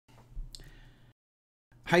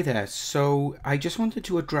Hi there. So I just wanted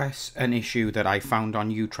to address an issue that I found on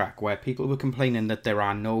UTrack where people were complaining that there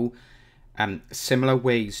are no similar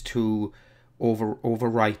ways to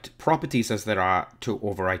overwrite properties as there are to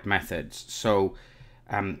overwrite methods. So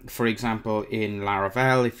for example, in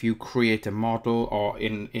Laravel, if you create a model, or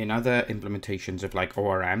in other implementations of like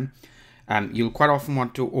ORM, you'll quite often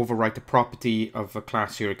want to overwrite a property of a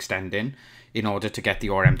class you're extending in order to get the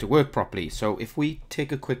ORM to work properly. So if we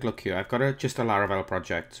take a quick look here, I've got just a Laravel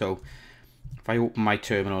project. So if I open my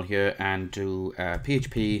terminal here and do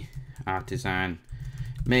PHP artisan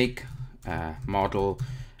make model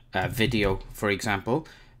video, for example,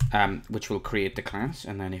 which will create the class.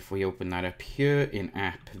 And then if we open that up here in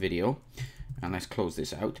app video, and let's close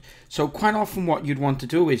this out. So quite often what you'd want to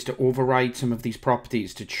do is to override some of these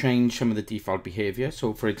properties to change some of the default behavior.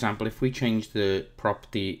 So for example, if we change the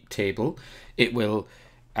property table, it will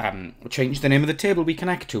change the name of the table we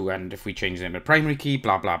connect to. And if we change the name of the primary key,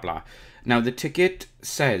 blah, blah, blah. Now the ticket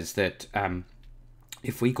says that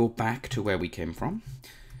if we go back to where we came from,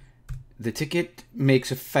 the ticket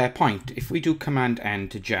makes a fair point. If we do command N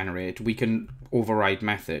to generate, we can override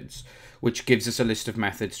methods, which gives us a list of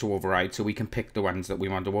methods to override, so we can pick the ones that we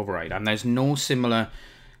want to override. And there's no similar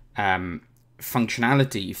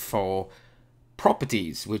functionality for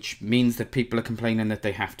properties, which means that people are complaining that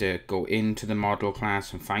they have to go into the model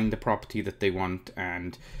class and find the property that they want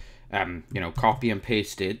and copy and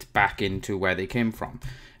paste it back into where they came from.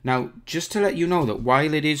 Now, just to let you know that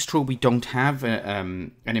while it is true we don't have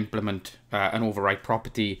an overwrite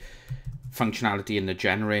property functionality in the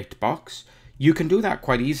generate box, you can do that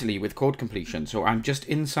quite easily with code completion. So I'm just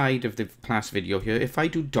inside of the class video here. If I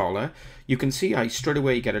do $, you can see I straight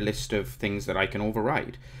away get a list of things that I can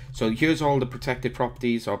override. So here's all the protected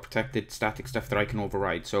properties or protected static stuff that I can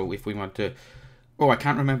override. So if we want to, I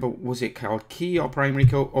can't remember, was it called key or primary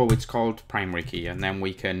key? Oh, it's called primary key. And then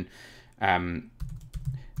we can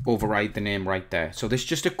override the name right there. So this is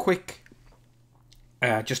just a quick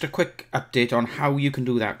update on how you can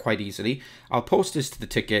do that quite easily. I'll post this to the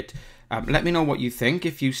ticket. Let me know what you think.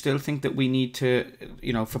 If you still think that we need to,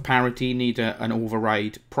 for parity, need an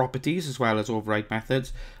override properties as well as override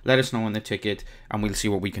methods, let us know in the ticket and we'll see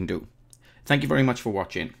what we can do. Thank you very much for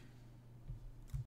watching.